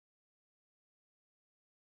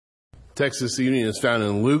Text this evening is found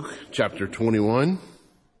in Luke chapter 21.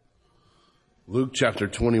 Luke chapter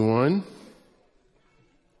 21.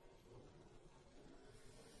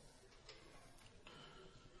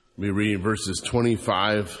 We'll be reading verses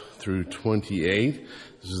 25 through 28.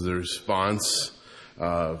 This is the response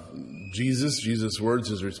of Jesus' words,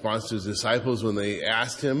 his response to his disciples when they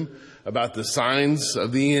asked him about the signs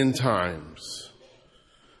of the end times.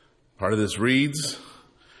 Part of this reads,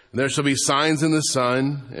 "And there shall be signs in the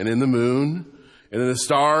sun and in the moon and in the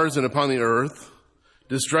stars and upon the earth,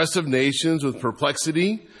 distress of nations with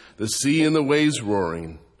perplexity, the sea and the waves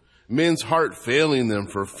roaring, men's heart failing them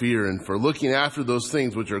for fear and for looking after those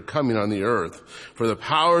things which are coming on the earth. For the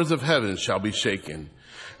powers of heaven shall be shaken.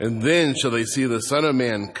 And then shall they see the Son of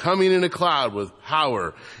Man coming in a cloud with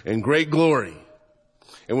power and great glory.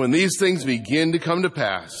 And when these things begin to come to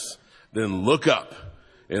pass, then look up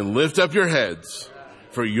and lift up your heads,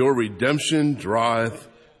 for your redemption draweth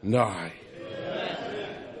nigh."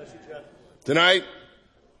 Tonight,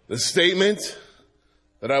 the statement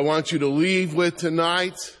that I want you to leave with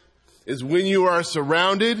tonight is, when you are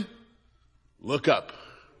surrounded, look up.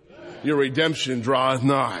 Your redemption draweth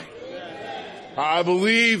nigh. I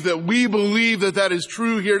believe that we believe that that is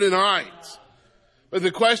true here tonight. But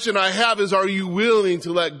the question I have is, are you willing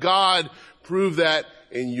to let God prove that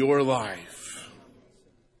in your life?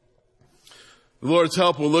 The Lord's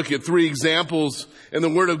help will look at 3 examples in the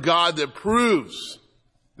Word of God that proves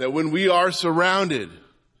that when we are surrounded,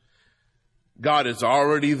 God is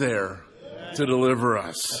already there to deliver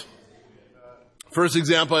us. First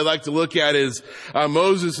example I'd like to look at is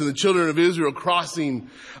Moses and the children of Israel crossing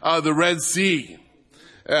the Red Sea.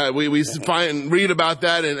 We read about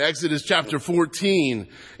that in Exodus chapter 14.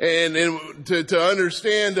 And to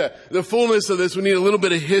understand the fullness of this, we need a little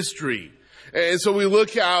bit of history. And so we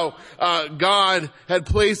look how God had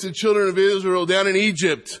placed the children of Israel down in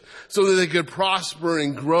Egypt so that they could prosper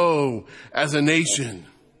and grow as a nation.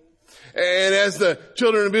 And as the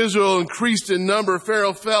children of Israel increased in number,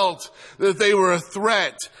 Pharaoh felt that they were a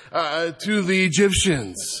threat to the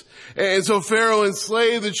Egyptians. And so Pharaoh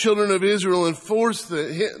enslaved the children of Israel and forced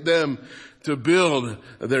them to build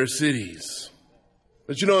their cities.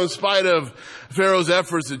 But you know, in spite of Pharaoh's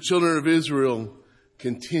efforts, the children of Israel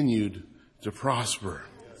continued to prosper.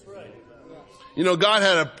 You know, God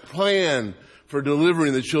had a plan for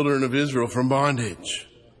delivering the children of Israel from bondage.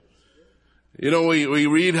 You know, we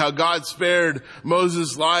read how God spared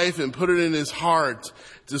Moses' life and put it in his heart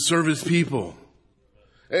to serve his people.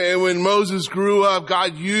 And when Moses grew up,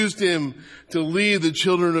 God used him to lead the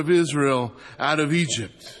children of Israel out of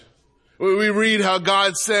Egypt. We read how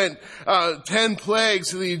God sent 10 plagues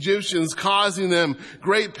to the Egyptians, causing them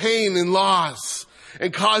great pain and loss,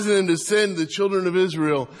 and causing them to send the children of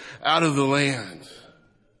Israel out of the land.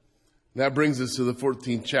 That brings us to the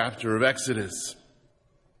 14th chapter of Exodus.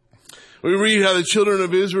 We read how the children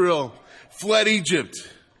of Israel fled Egypt,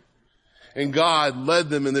 and God led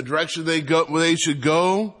them in the direction where they should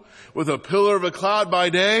go, with a pillar of a cloud by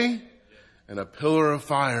day and a pillar of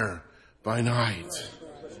fire by night.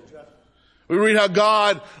 We read how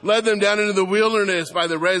God led them down into the wilderness by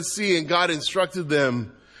the Red Sea, and God instructed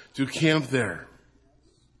them to camp there.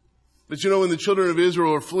 But you know, when the children of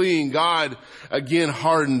Israel were fleeing, God again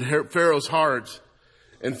hardened Pharaoh's heart,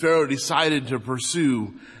 and Pharaoh decided to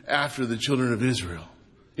pursue after the children of Israel.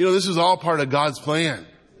 You know, this is all part of God's plan.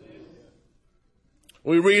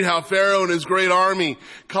 We read how Pharaoh and his great army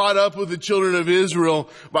caught up with the children of Israel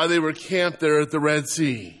while they were camped there at the Red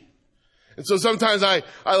Sea. And so sometimes I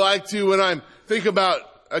like to, when I think about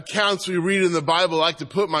accounts we read in the Bible, I like to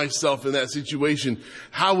put myself in that situation.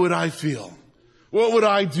 How would I feel? What would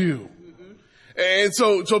I do? And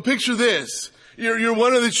so picture this. You're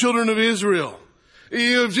one of the children of Israel.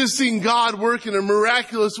 You have just seen God work in a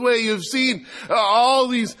miraculous way. You've seen all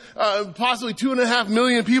these possibly 2.5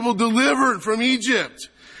 million people delivered from Egypt.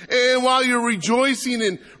 And while you're rejoicing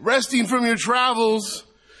and resting from your travels,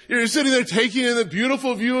 you're sitting there taking in the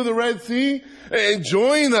beautiful view of the Red Sea,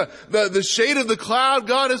 enjoying the shade of the cloud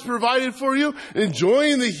God has provided for you,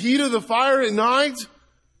 enjoying the heat of the fire at night.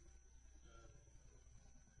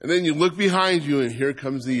 And then you look behind you, and here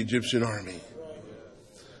comes the Egyptian army.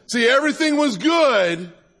 See, everything was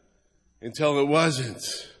good until it wasn't.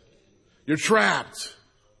 You're trapped.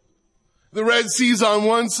 The Red Sea's on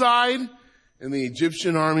one side and the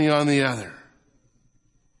Egyptian army on the other.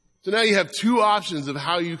 So now you have 2 options of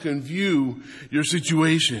how you can view your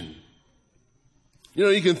situation. You know,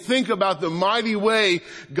 you can think about the mighty way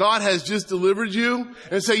God has just delivered you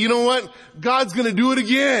and say, you know what? God's going to do it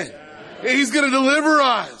again. He's going to deliver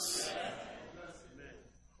us.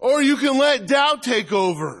 Or you can let doubt take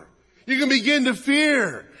over You can begin to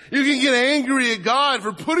fear. You can get angry at God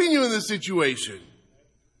for putting you in this situation.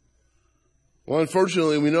 Well,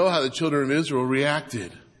 unfortunately, we know how the children of Israel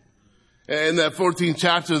reacted. In that 14th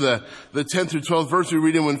chapter, the 10th through 12th verse, we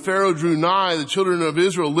read, "And when Pharaoh drew nigh, the children of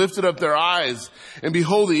Israel lifted up their eyes, and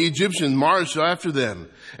behold, the Egyptians marched after them.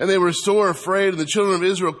 And they were sore afraid, and the children of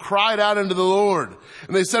Israel cried out unto the Lord.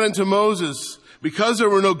 And they said unto Moses, Because there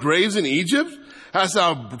were no graves in Egypt, hast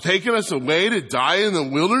thou taken us away to die in the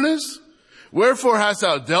wilderness? Wherefore hast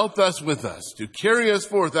thou dealt thus with us, to carry us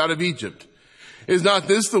forth out of Egypt? Is not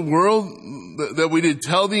this the world that we did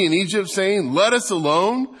tell thee in Egypt, saying, Let us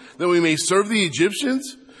alone, that we may serve the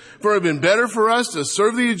Egyptians? For it had been better for us to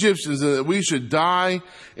serve the Egyptians than that we should die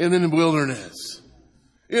in the wilderness."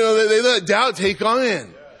 You know, they let doubt take on.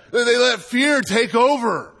 They let fear take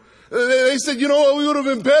over. They said, you know what, we would have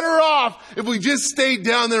been better off if we just stayed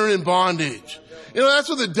down there in bondage. You know, that's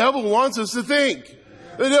what the devil wants us to think.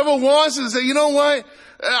 The devil wants us to say, you know what,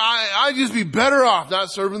 I'd just be better off not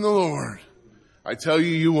serving the Lord. I tell you,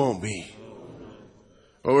 you won't be.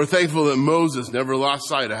 But we're thankful that Moses never lost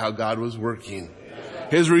sight of how God was working.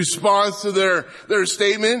 His response to their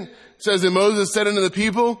statement says that Moses said unto the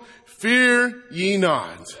people, "Fear ye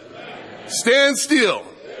not. Stand still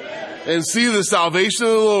and see the salvation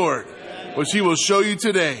of the Lord, which he will show you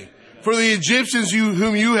today. For the Egyptians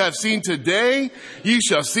whom you have seen today, ye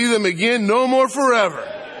shall see them again no more forever.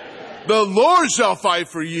 The Lord shall fight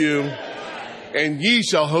for you, and ye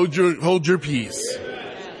shall hold your peace."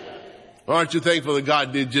 Aren't you thankful that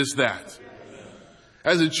God did just that?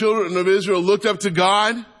 As the children of Israel looked up to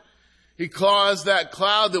God, he caused that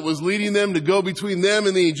cloud that was leading them to go between them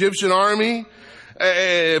and the Egyptian army.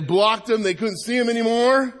 It blocked them. They couldn't see him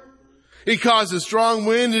anymore. He caused a strong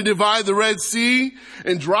wind to divide the Red Sea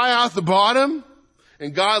and dry out the bottom.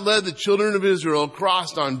 And God led the children of Israel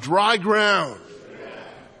across on dry ground.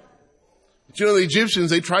 But you know, the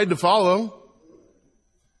Egyptians, they tried to follow.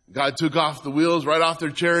 God took off the wheels right off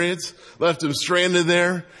their chariots, left them stranded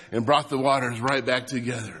there, and brought the waters right back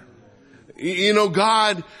together. You know,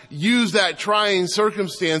 God used that trying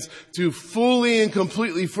circumstance to fully and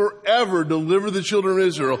completely forever deliver the children of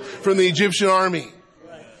Israel from the Egyptian army.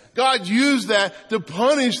 God used that to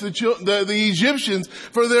punish the Egyptians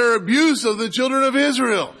for their abuse of the children of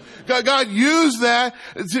Israel. God used that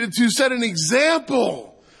to set an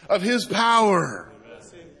example of his power.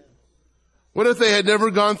 What if they had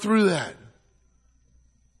never gone through that?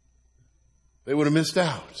 They would have missed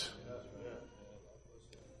out.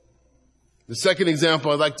 The second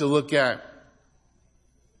example I'd like to look at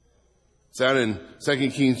is out in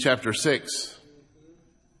 2 Kings chapter 6.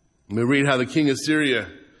 We read how the king of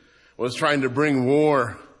Syria was trying to bring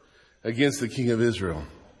war against the king of Israel.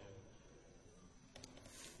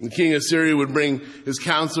 The king of Syria would bring his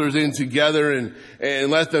counselors in together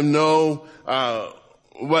and let them know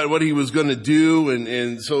what he was going to do,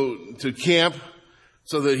 and so to camp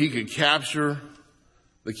so that he could capture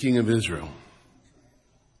the king of Israel.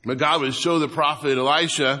 But God would show the prophet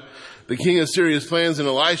Elisha the king of Syria's plans, and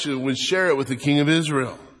Elisha would share it with the king of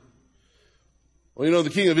Israel. Well, you know, the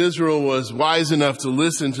king of Israel was wise enough to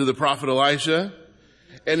listen to the prophet Elisha,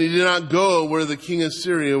 and he did not go where the king of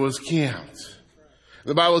Syria was camped.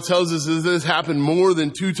 The Bible tells us that this happened more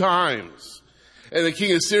than 2 times. And the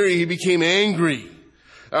king of Syria, he became angry.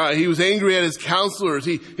 He was angry at his counselors.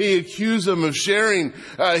 He accused them of sharing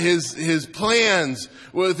his plans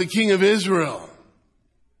with the king of Israel.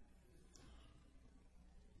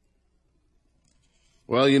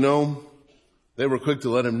 Well, you know, they were quick to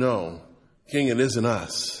let him know, "King, it isn't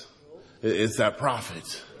us. It's that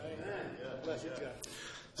prophet."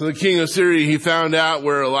 So the king of Syria, he found out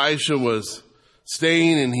where Elisha was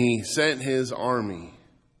staying, and he sent his army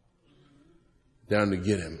down to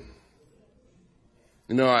get him.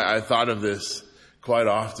 You know, I thought of this quite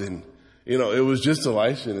often. You know, it was just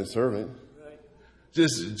Elisha and his servant.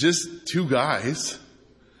 Just 2 guys.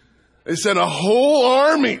 They sent a whole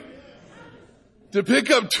army to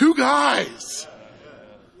pick up 2 guys.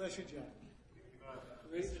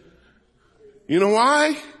 You know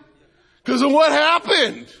why? Because of what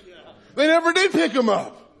happened. They never did pick him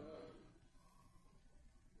up.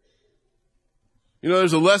 You know,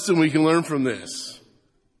 there's a lesson we can learn from this.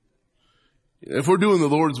 If we're doing the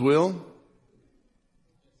Lord's will,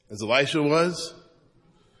 as Elisha was,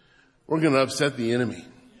 we're going to upset the enemy.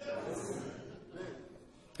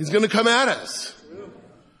 He's going to come at us.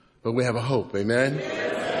 But we have a hope. Amen?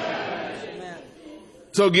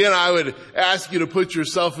 So again, I would ask you to put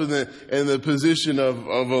yourself in the position of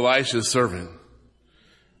Elisha's servant.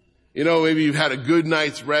 You know, maybe you've had a good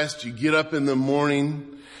night's rest. You get up in the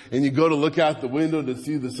morning and you go to look out the window to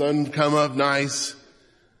see the sun come up nice.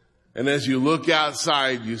 And as you look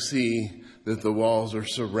outside, you see that the walls are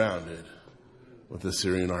surrounded with the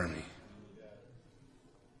Syrian army.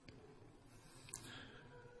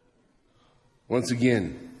 Once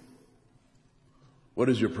again, what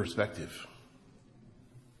is your perspective?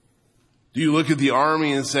 Do you look at the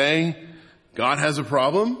army and say, God has a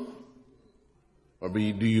problem? Or do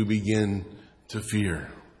you begin to fear?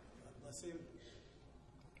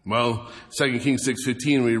 Well, 2 Kings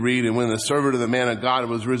 6:15 we read, and when the servant of the man of God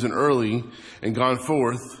was risen early and gone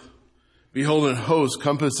forth, behold, an host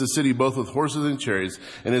compassed the city both with horses and chariots.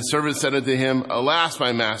 And his servant said unto him, Alas,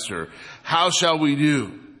 my master, how shall we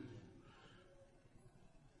do?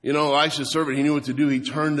 You know, Elisha's servant, he knew what to do. He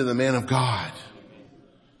turned to the man of God.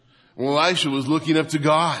 Well, Elisha was looking up to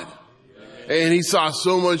God. And he saw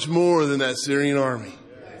so much more than that Syrian army.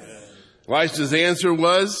 Elisha's answer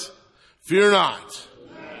was, Fear not.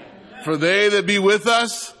 For they that be with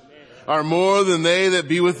us are more than they that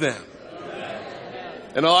be with them.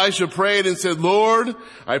 And Elisha prayed and said, Lord,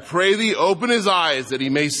 I pray thee, open his eyes that he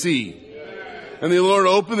may see. And the Lord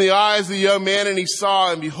opened the eyes of the young man, and he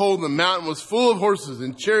saw, and behold, the mountain was full of horses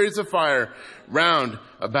and chariots of fire round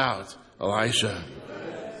about Elisha.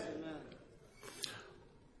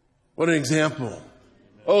 What an example.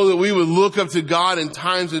 Oh, that we would look up to God in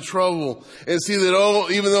times of trouble and see that,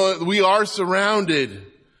 even though we are surrounded,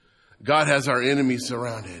 God has our enemies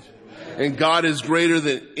surrounded. And God is greater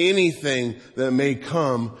than anything that may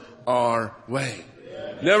come our way.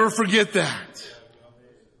 Never forget that.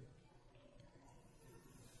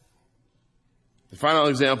 The final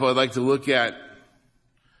example I'd like to look at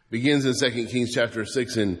begins in 2 Kings chapter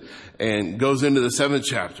 6 and goes into the 7th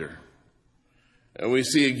chapter. And we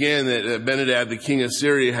see again that Benhadad, the king of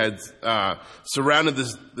Syria, had surrounded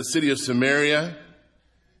the city of Samaria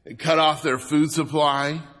and cut off their food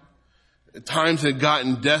supply. Times had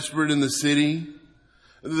gotten desperate in the city.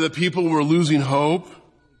 The people were losing hope.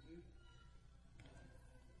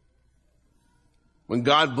 When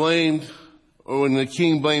the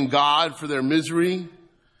king blamed God for their misery,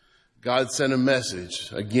 God sent a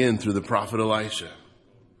message again through the prophet Elisha.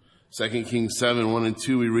 2 Kings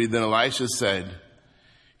 7:1-2, we read, Then Elisha said,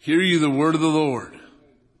 Hear ye the word of the Lord.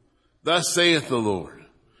 Thus saith the Lord,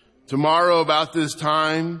 Tomorrow about this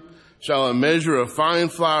time shall a measure of fine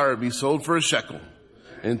flour be sold for a shekel,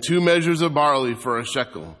 and 2 measures of barley for a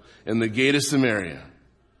shekel in the gate of Samaria.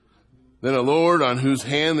 Then the Lord, on whose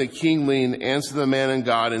hand the king leaned, answered the man of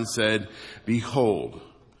God and said, Behold,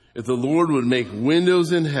 if the Lord would make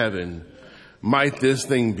windows in heaven, might this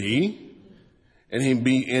thing be? And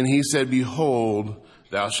he said, Behold,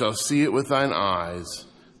 thou shalt see it with thine eyes,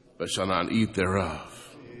 but shalt not eat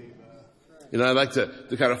thereof. You know, I'd like to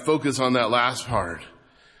kind of focus on that last part.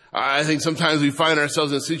 I think sometimes we find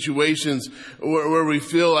ourselves in situations where we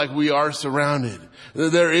feel like we are surrounded.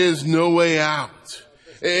 There is no way out.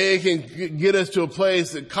 It can get us to a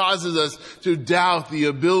place that causes us to doubt the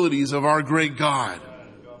abilities of our great God.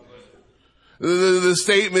 The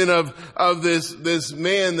statement of this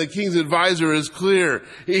man, the king's advisor, is clear.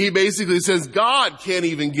 He basically says, God can't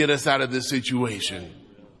even get us out of this situation.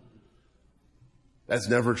 That's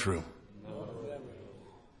never true.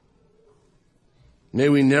 May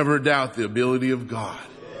we never doubt the ability of God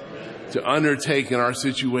to undertake in our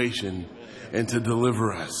situation and to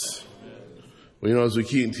deliver us. Well, you know, as we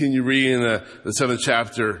continue reading the 7th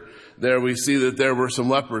chapter, there we see that there were some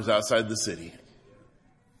lepers outside the city.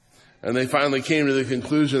 And they finally came to the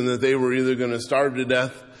conclusion that they were either going to starve to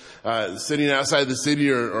death sitting outside the city,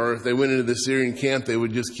 or if they went into the Syrian camp, they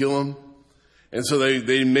would just kill them. And so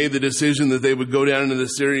they made the decision that they would go down into the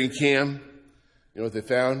Syrian camp. You know what they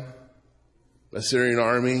found? The Syrian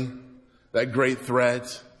army, that great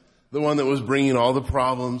threat, the one that was bringing all the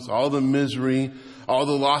problems, all the misery, all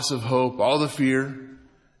the loss of hope, all the fear.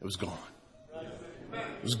 It was gone.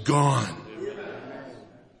 It was gone.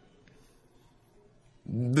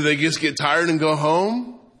 Did they just get tired and go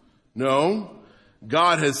home? No.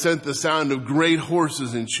 God had sent the sound of great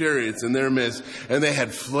horses and chariots in their midst, and they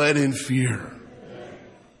had fled in fear.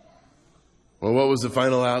 Well, what was the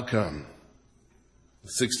final outcome?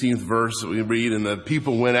 The 16th verse that we read, And the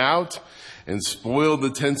people went out and spoiled the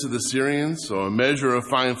tents of the Syrians. So a measure of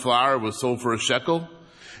fine flour was sold for a shekel,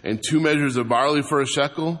 and 2 measures of barley for a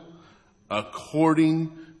shekel,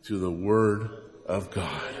 according to the word of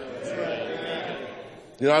God.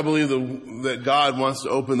 You know, I believe that God wants to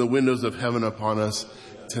open the windows of heaven upon us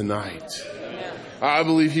tonight. I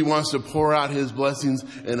believe He wants to pour out His blessings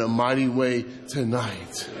in a mighty way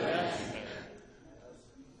tonight.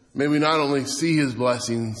 May we not only see His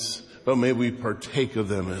blessings, but may we partake of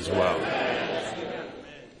them as well.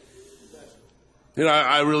 You know,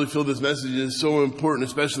 I really feel this message is so important,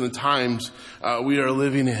 especially in the times we are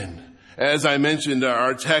living in. As I mentioned,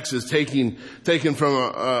 our text is taken from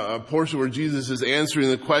a portion where Jesus is answering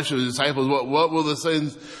the question of the disciples, what will the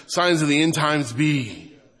signs of the end times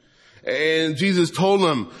be? And Jesus told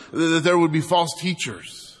them that there would be false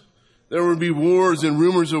teachers. There would be wars and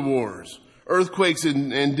rumors of wars, earthquakes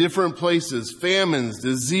in different places, famines,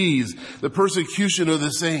 disease, the persecution of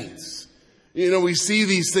the saints. You know, we see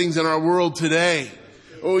these things in our world today.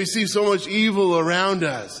 We see so much evil around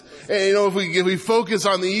us. And you know, if we focus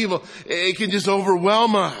on the evil, it can just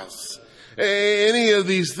overwhelm us. Any of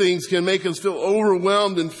these things can make us feel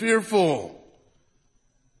overwhelmed and fearful.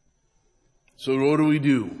 So what do we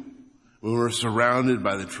do when we're surrounded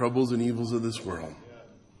by the troubles and evils of this world?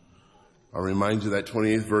 I'll remind you that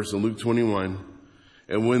 28th verse in Luke 21.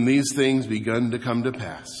 And when these things begun to come to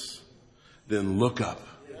pass, then look up.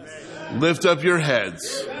 Lift up your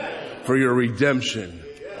heads, for your redemption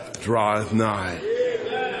draweth nigh.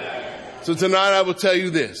 So tonight I will tell you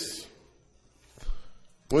this.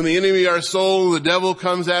 When the enemy of our soul, the devil,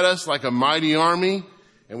 comes at us like a mighty army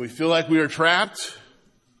and we feel like we are trapped,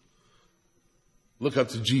 look up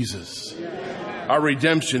to Jesus. Our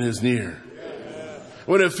redemption is near.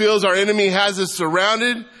 When it feels our enemy has us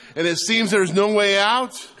surrounded and it seems there's no way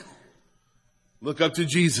out, look up to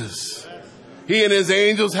Jesus. He and his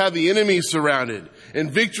angels have the enemy surrounded,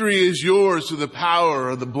 and victory is yours through the power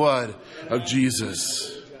of the blood of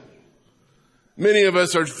Jesus. Many of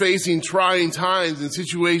us are facing trying times and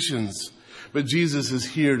situations, but Jesus is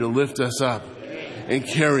here to lift us up and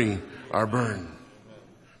carry our burden.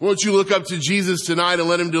 Won't you look up to Jesus tonight and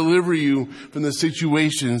let him deliver you from the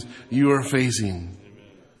situations you are facing?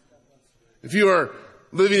 If you are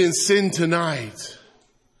living in sin tonight,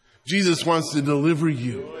 Jesus wants to deliver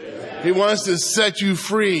you. He wants to set you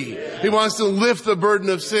free. He wants to lift the burden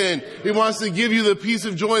of sin. He wants to give you the peace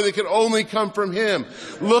of joy that can only come from him.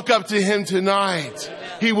 Look up to him tonight.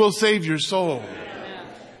 He will save your soul.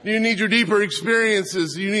 Do you need your deeper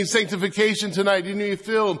experiences? Do you need sanctification tonight? Do you need to be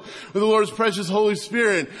filled with the Lord's precious Holy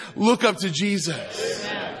Spirit? Look up to Jesus.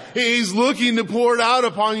 He's looking to pour it out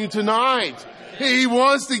upon you tonight. He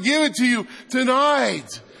wants to give it to you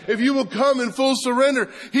tonight. If you will come in full surrender,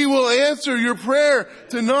 he will answer your prayer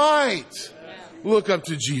tonight. Look up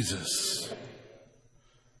to Jesus.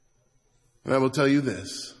 And I will tell you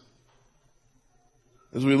this.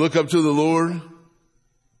 As we look up to the Lord,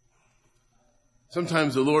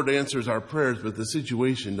 sometimes the Lord answers our prayers, but the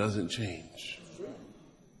situation doesn't change.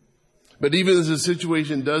 But even as the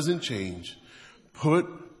situation doesn't change, put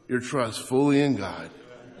your trust fully in God.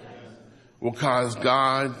 Will cause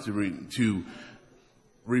God to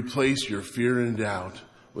replace your fear and doubt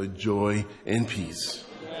with joy and peace.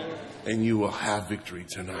 And you will have victory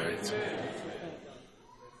tonight.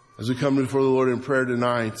 As we come before the Lord in prayer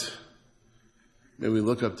tonight, may we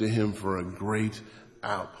look up to him for a great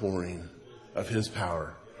outpouring of his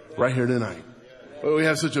power right here tonight. But we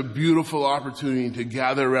have such a beautiful opportunity to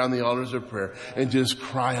gather around the altars of prayer and just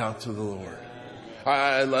cry out to the Lord.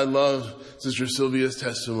 I love Sister Sylvia's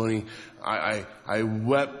testimony. I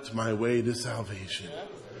wept my way to salvation.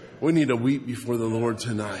 We need to weep before the Lord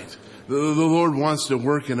tonight. The Lord wants to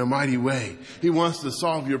work in a mighty way. He wants to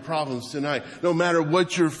solve your problems tonight. No matter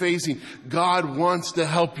what you're facing, God wants to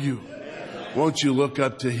help you. Won't you look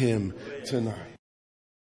up to him tonight?